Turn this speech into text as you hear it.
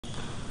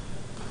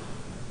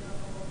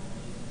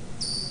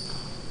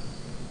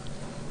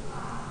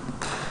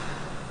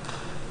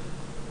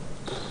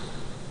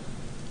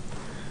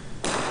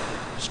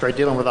Straight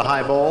dealing with a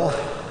high ball.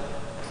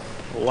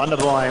 Wonder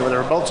Boy with a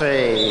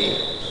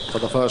rebote for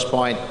the first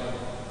point.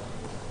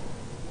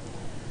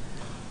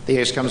 The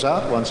ace comes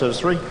out, 1 serves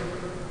 3.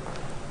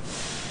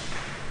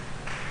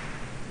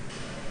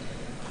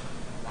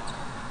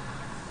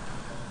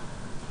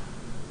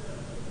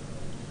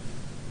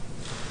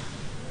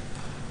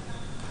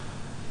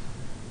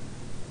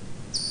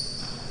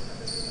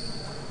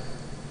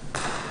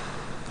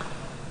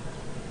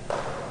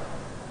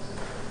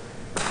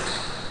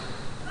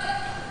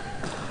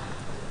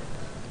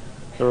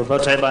 The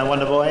rebote by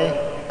Wonder Boy.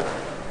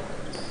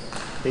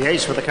 The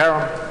ace with the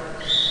carom.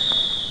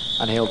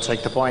 And he'll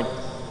take the point.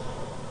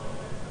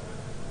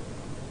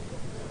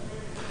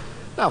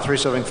 Now 3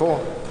 serving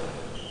 4.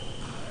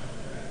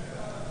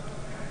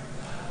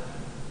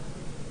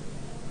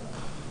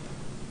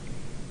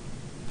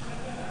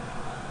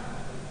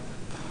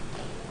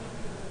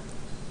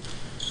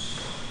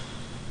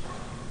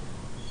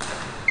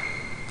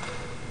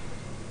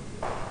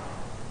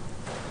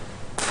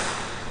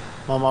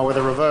 Momo with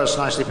a reverse,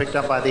 nicely picked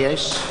up by the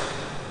ace.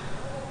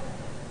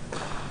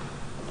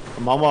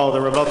 Momo, the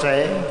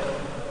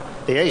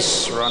rebote. The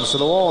ace runs to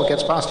the wall,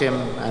 gets past him,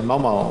 and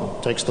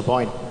Momo takes the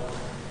point.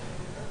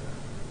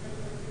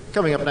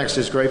 Coming up next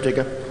is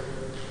Gravedigger.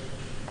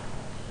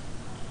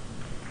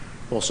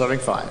 Ball serving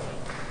 5.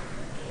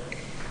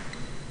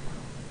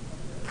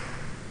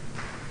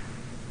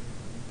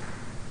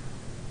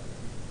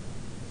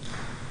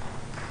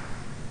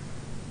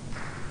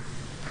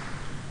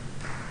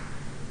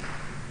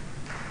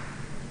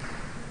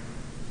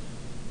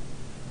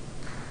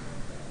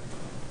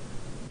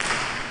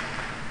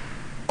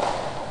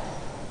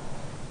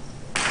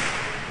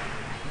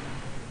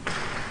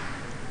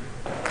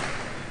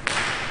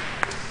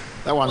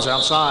 That one's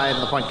outside,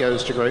 and the point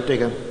goes to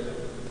Gravedigger.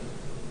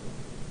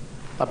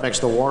 Up next,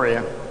 the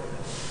Warrior.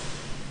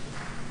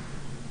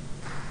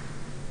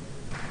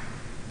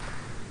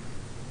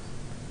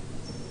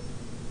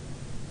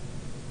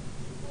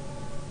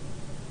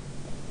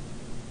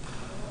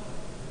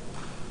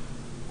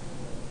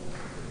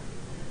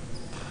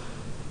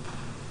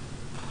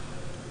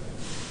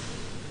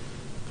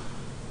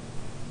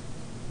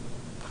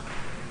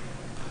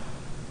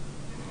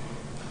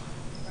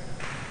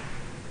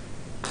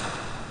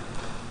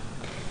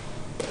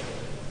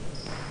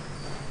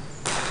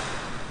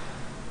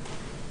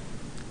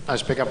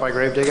 Nice pick up by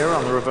Gravedigger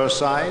on the reverse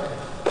side.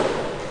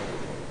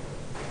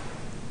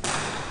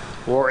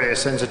 Warrior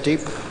sends it deep.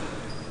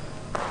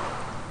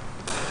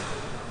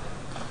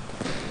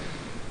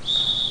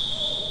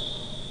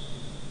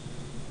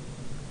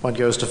 Point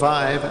goes to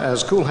 5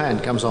 as Cool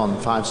Hand comes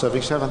on, 5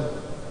 serving 7.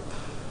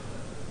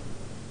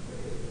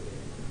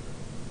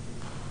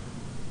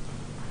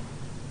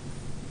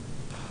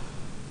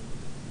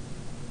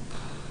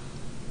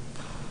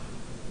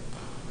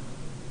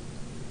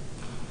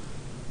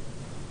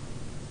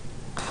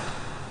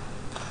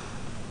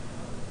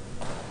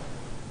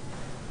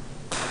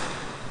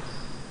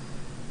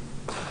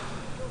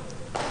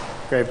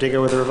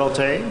 Gravedigger with a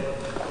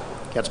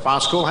revolte. Gets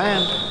past Cool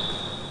Hand.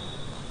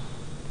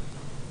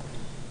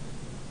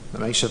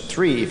 That makes it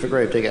 3 for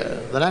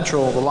Gravedigger. The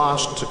natural, the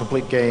last to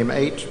complete game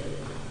 8.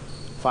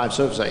 5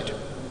 serves 8.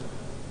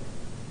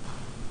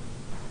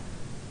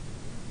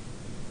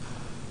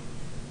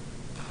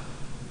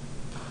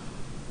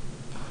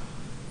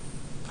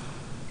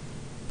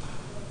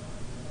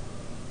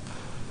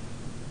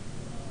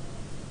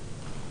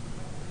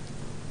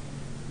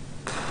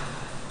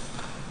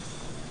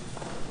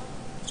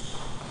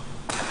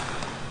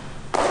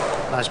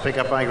 Nice pick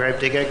up by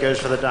Gravedigger, goes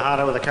for the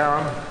Dahada with a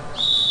carom,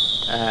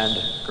 and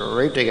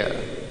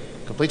Gravedigger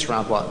completes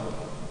round 1.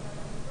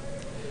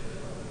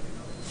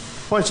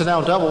 Points are now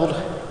doubled,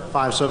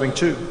 5 serving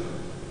 2.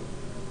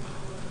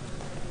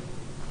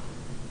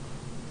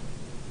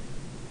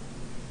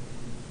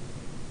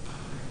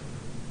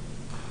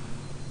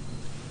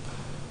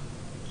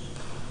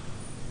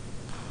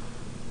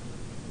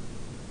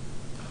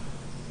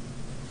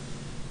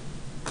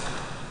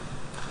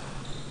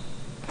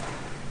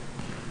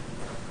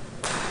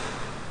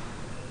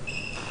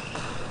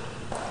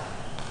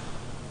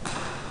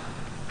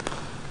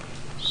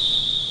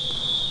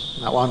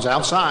 That one's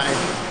outside.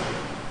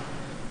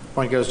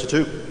 Point goes to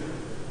 2.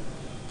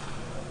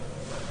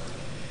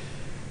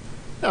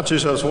 Now 2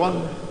 serves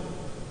 1.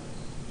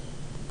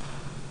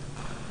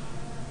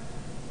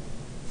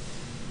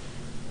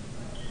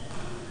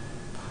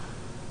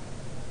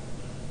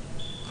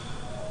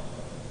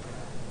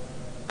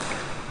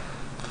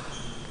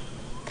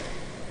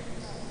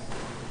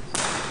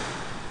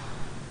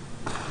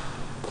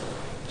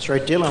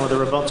 Straight dealing with a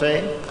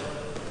rebote.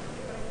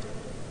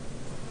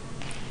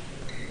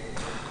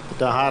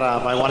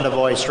 Dahada by Wonder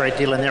Boy, straight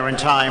dealing there in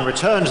time,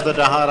 returns the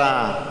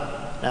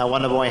Dahada. Now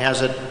Wonder Boy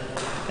has it,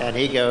 and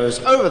he goes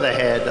over the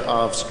head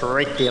of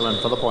straight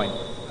dealing for the point.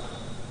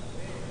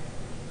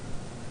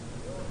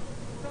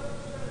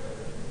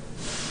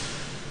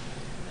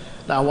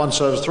 Now 1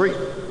 serves 3.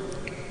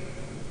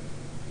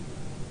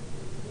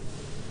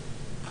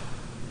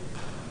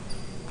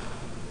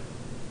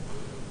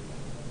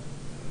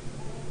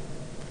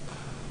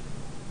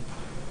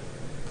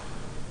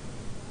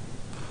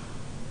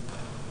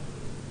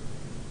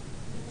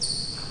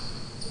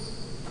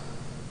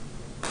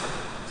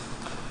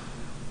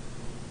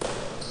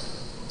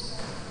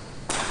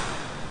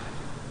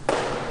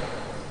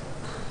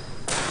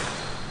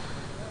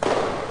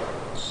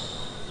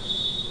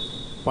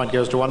 Point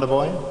goes to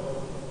Wonderboy.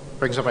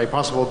 Brings up a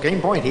possible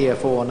game point here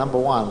for number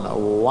 1,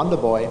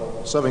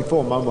 Wonderboy, serving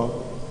for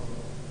Momo.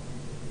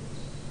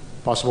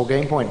 Possible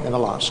game point in the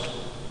last.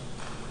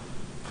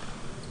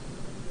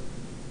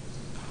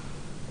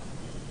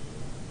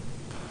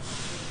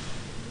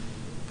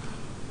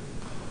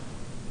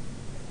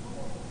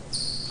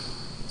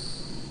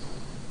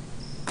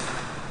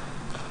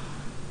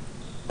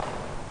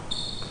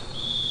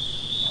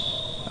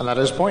 And that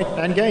is point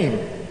and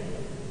game.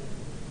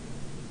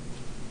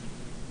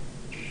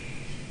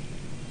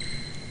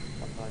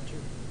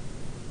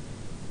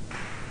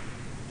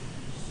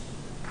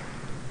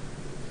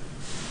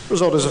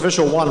 Result is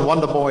official: 1,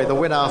 Wonderboy, the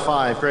winner;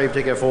 5,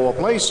 Gravedigger for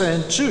place,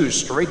 and 2,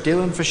 Straight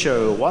Dealing for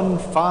show.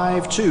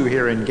 1-5-2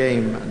 here in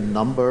game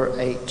number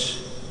 8.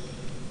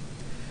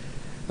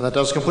 And that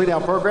does complete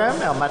our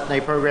program, our matinee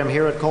program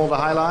here at Calder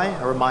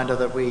Alai. A reminder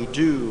that we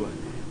do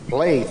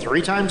play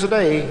 3 times a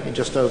day. In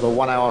just over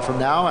 1 hour from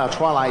now, our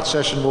twilight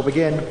session will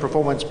begin.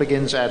 Performance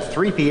begins at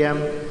 3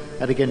 p.m.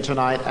 and again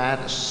tonight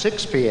at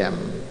 6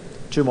 p.m.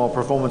 2 more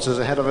performances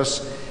ahead of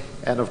us.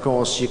 And of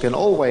course, you can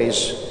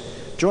always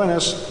join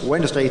us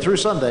Wednesday through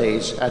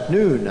Sundays at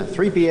noon,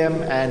 3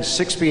 p.m. and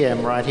 6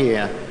 p.m. right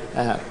here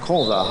at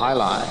Calder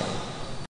Alai.